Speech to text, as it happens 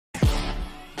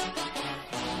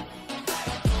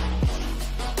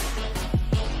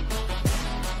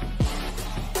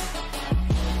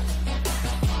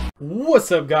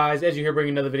What's up, guys? As you hear,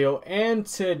 bringing another video, and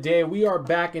today we are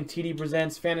back in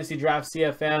TDPresents Fantasy Draft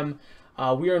CFM.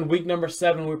 We are in week number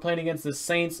 7. We're playing against the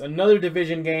Saints, another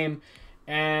division game,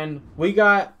 and we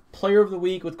got Player of the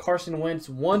Week with Carson Wentz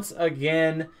once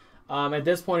again. At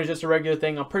this point, it's just a regular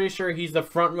thing. I'm pretty sure he's the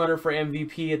front runner for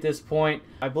MVP at this point.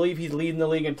 I believe he's leading the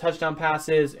league in touchdown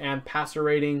passes and passer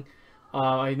rating.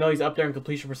 I know he's up there in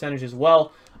completion percentage as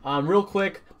well. Real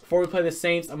quick, before we play the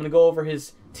Saints, I'm going to go over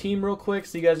his team real quick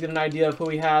so you guys get an idea of who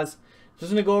he has.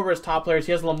 Just going to go over his top players.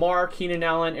 He has Lamar, Keenan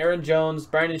Allen, Aaron Jones,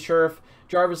 Brandon Scherf,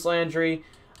 Jarvis Landry.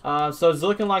 So it's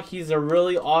looking like he's a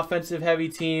really offensive heavy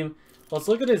team. Let's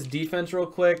look at his defense real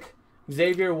quick.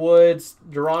 Xavier Woods,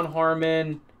 Deron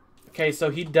Harmon. Okay, so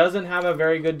he doesn't have a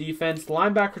very good defense.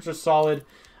 Linebackers are solid.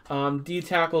 D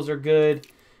tackles are good.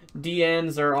 D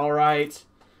ends are all right.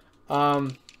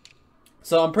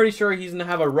 So I'm pretty sure he's going to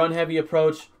have a run-heavy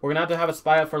approach. We're going to have a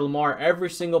spy out for Lamar every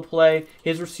single play.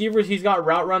 His receivers, he's got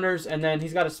route runners, and then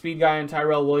he's got a speed guy in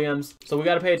Tyrell Williams. So we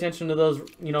got to pay attention to those,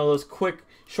 those quick,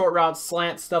 short routes,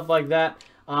 slants, stuff like that.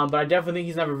 But I definitely think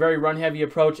he's going to have a very run-heavy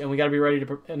approach, and we got to be ready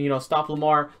to, stop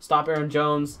Lamar, stop Aaron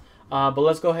Jones. But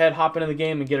let's go ahead, hop into the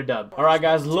game, and get a dub. All right,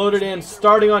 guys, loaded in,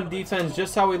 starting on defense,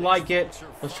 just how we like it.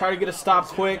 Let's try to get a stop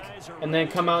quick, and then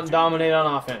come out and dominate on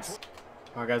offense.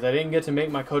 All right, guys, I didn't get to make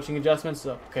my coaching adjustments.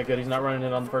 So, okay, good. He's not running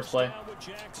it on the first play.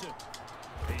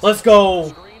 Let's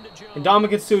go. And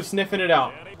Dominican Sue sniffing it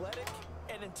out.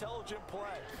 And intelligent play.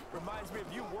 Reminds me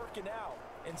of you working out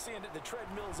and seeing that the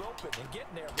treadmill's open and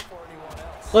getting there before anyone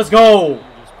else. Let's go. You're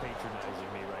just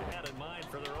patronizing me right now. In mind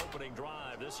for their opening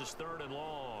drive. This is 3rd and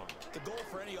long. The goal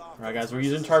for any offense. All right, guys, we're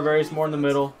using Tarvarius more in the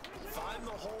middle. Find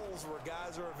the holes where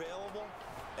guys are available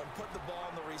and put the ball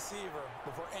on the receiver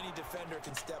before any defender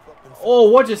can step up and Oh,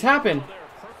 what just happened?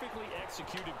 Perfectly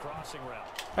executed crossing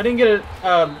route. I didn't get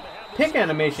a pick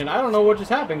animation. I don't know what just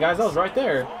happened, guys. I was right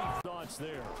there.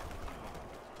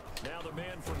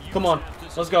 Come on,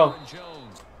 let's go.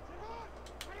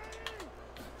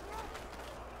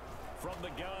 From the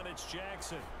gun, it's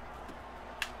Jackson.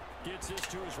 Gets this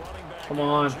to his running back. Come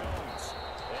on. And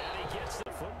he gets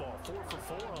the football. 4 for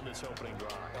 4 on this opening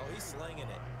drive. Oh, he's slinging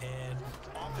it. And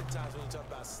oftentimes when you talk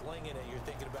about slinging it, you're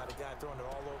thinking about a guy throwing it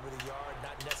all over the yard,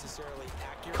 not necessarily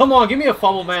accurate. Come on, give me a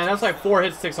fumble, man. That's like 4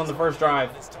 hit sticks on the first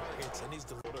drive.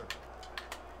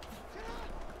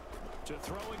 To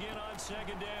throw again on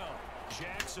 2nd down.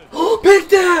 Jackson. Pick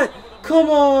that!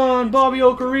 Come on, Bobby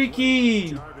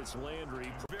Okereke. Jarvis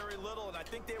Landry. Very little, and I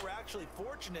think they were actually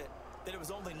fortunate that it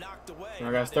was only knocked away. All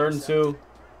right, guys, 3rd and 2.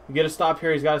 We get a stop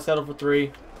here. He's got to settle for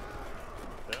 3.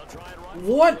 They'll try and run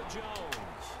What?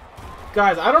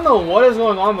 Guys, I don't know what is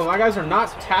going on, but my guys are not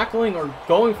tackling or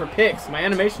going for picks. My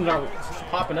animations aren't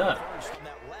popping up. In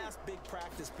that last big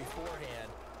practice beforehand,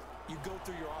 you go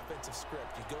through your offensive script.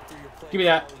 You go through your play. Give me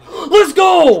that. Let's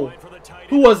go!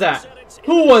 Who was that?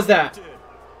 Who was that?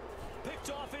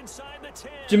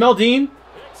 Jamel Dean?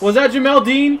 Was that Jamel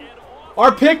Dean?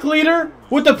 Our pick leader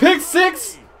with the pick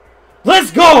 6?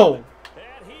 Let's go!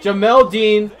 Jamel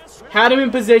Dean had him in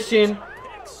position.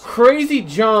 Crazy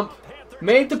jump.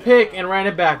 Made the pick and ran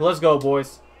it back. Let's go,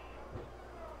 boys.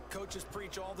 Coaches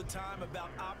preach all the time about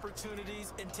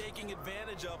opportunities and taking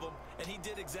advantage of them, and he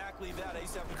did exactly that. I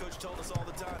used to have a coach told us all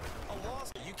the time, a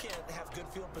loss, you can't have good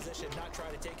field position and not try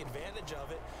to take advantage of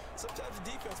it. Sometimes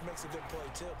the defense makes a good play,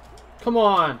 too. Come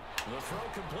on. The throw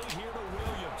complete here to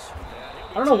Williams.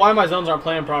 I don't know why my zones aren't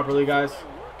playing properly, guys. To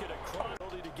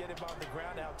get him on the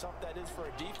ground, how tough that is for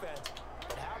a defense.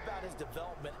 But how about his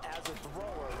development as a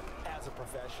thrower, as a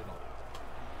professional?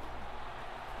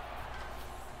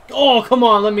 Oh, come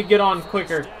on. Let me get on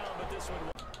quicker.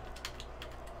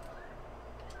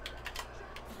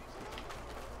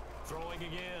 Throwing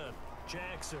again.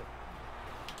 Jackson.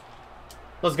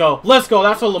 Let's go. Let's go.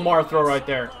 That's a Lamar throw right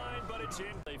there.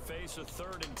 They face a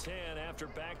 3rd and 10 after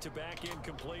back-to-back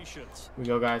incompletions. Here we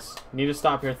go, guys. Need to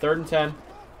stop here. 3rd and 10.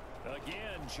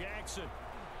 Again, Jackson.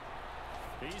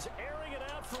 He's airing it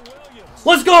out for Williams.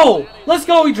 Let's go. Let's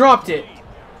go. He dropped it.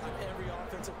 Every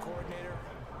offensive coordinator,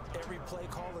 every play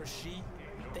caller sheet,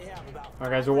 they have about. All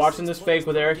right, guys. We're watching this fake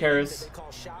with Eric Harris. They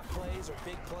call shot plays or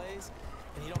big plays,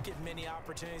 and you don't get many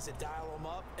opportunities to dial them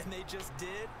up, and they just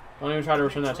did. Don't even try to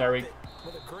return that, Tyreek.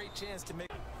 With a great chance to make.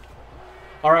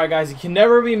 All right, guys. You can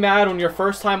never be mad when your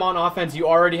first time on offense, you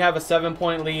already have a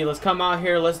 7-point lead. Let's come out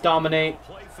here. Let's dominate.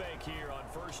 Play fake here on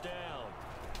 1st down.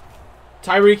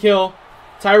 Tyreek Hill.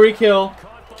 Tyreek Hill.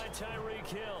 Caught by Tyreek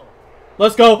Hill.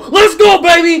 Let's go. Let's go,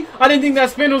 baby. I didn't think that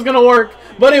spin was going to work,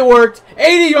 but it worked.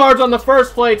 80 yards on the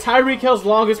first play. Tyreek Hill's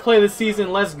longest play of the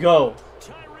season. Let's go.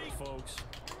 Tyreek, folks.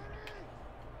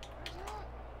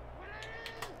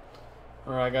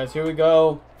 All right, guys. Here we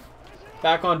go.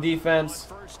 Back on defense.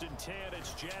 First and 10,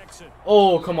 it's Jackson.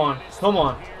 Oh, come on. Come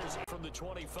on. Here's from the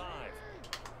 25.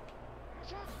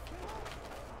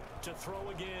 To throw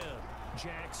again.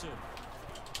 Jackson.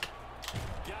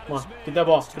 Come on. Get that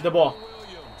ball. Get that ball.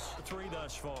 Williams. 3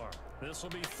 thus far. This will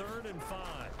be 3rd and 5.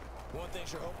 One thing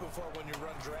you're hoping for when you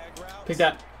run drag routes. Pick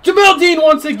that. Jamel Dean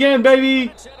once again,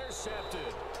 baby. It's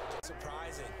intercepted.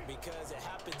 Surprising because it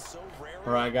happens so rarely.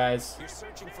 All right, guys. You're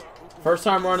searching for First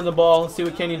time running the ball. Let's see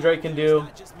what Kenyon Drake can do.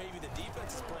 not just maybe the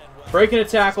defense is playing well. Breaking a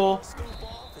tackle.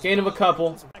 Gain of a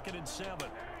couple. 2nd and 7.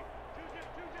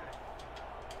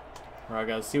 All right,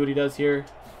 guys. See what he does here.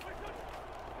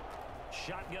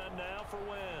 Shotgun now for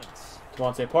Wentz.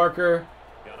 Devontae Parker.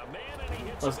 Got a man and he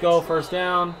hits Let's it go. inside. First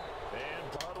down.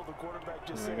 And Donald, the quarterback,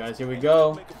 just All right, says, guys. Here we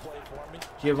go. Make a play for me.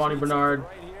 Giovanni Bernard.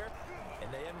 Right here,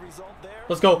 and the end result there.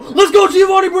 Let's go. Let's go,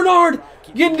 Giovanni Bernard.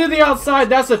 Getting to the outside.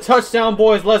 That's a touchdown,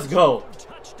 boys. Let's go.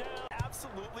 touchdown.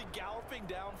 Absolutely galloping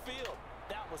downfield.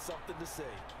 That was something to see.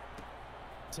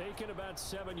 Taken about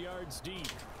 7 yards deep.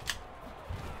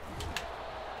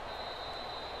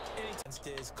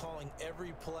 Is calling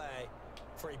every play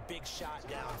for a big shot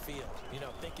downfield. You know,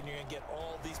 thinking you're going to get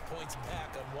all these points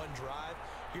back on one drive.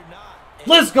 You're not. And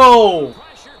Let's go.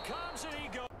 Pressure comes and he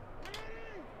goes.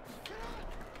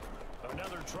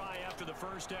 Another try after the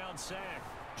first down sack.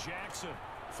 Jackson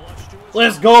flushed to his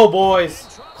Let's go,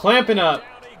 boys. Clamping up.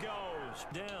 Down he goes.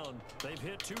 Down. They've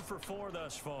hit 2 for 4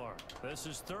 thus far. This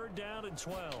is 3rd down and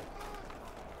 12.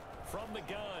 From the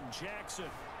gun, Jackson.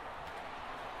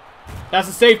 That's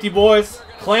a safety, boys.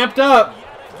 Clamped up. Yet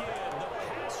again, the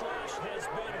pass rush has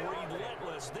been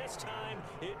relentless. This time,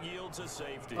 it yields a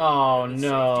safety. Oh, The safety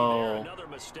there, no. another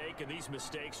mistake, and these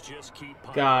mistakes just keep piling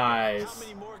up. Guys. how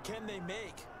many more can they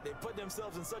make? They put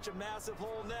themselves in such a massive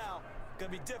hole now.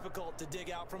 Going to be difficult to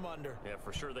dig out from under. Yeah,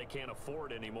 for sure they can't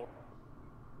afford anymore.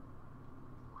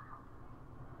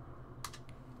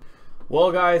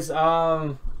 Well, guys,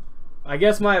 I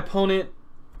guess my opponent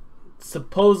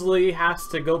supposedly has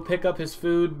to go pick up his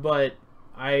food, but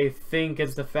I think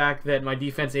it's the fact that my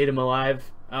defense ate him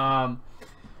alive. But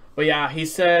yeah, he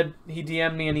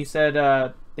DM'd me and he said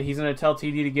that he's going to tell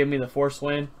TD to give me the force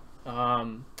win.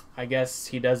 I guess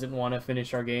he doesn't want to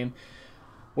finish our game,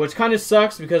 which kind of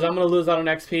sucks because I'm going to lose out on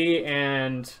XP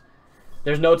and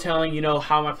there's no telling, you know,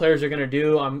 how my players are going to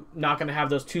do. I'm not going to have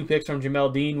those 2 picks from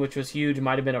Jamel Dean, which was huge.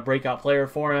 Might have been a breakout player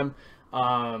for him.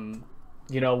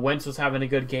 You know, Wentz was having a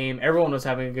good game. Everyone was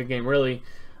having a good game, really.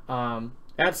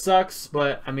 That sucks,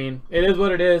 but, I mean, it is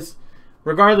what it is.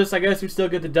 Regardless, I guess we still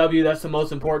get the W. That's the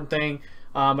most important thing.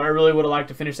 I really would have liked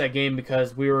to finish that game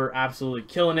because we were absolutely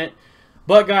killing it.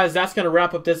 But, guys, that's going to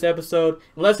wrap up this episode.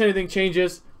 Unless anything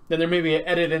changes, then there may be an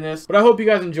edit in this. But I hope you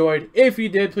guys enjoyed. If you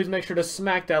did, please make sure to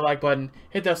smack that like button.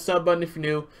 Hit that sub button if you're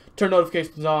new. Turn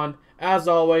notifications on. As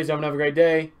always, everyone have a great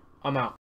day. I'm out.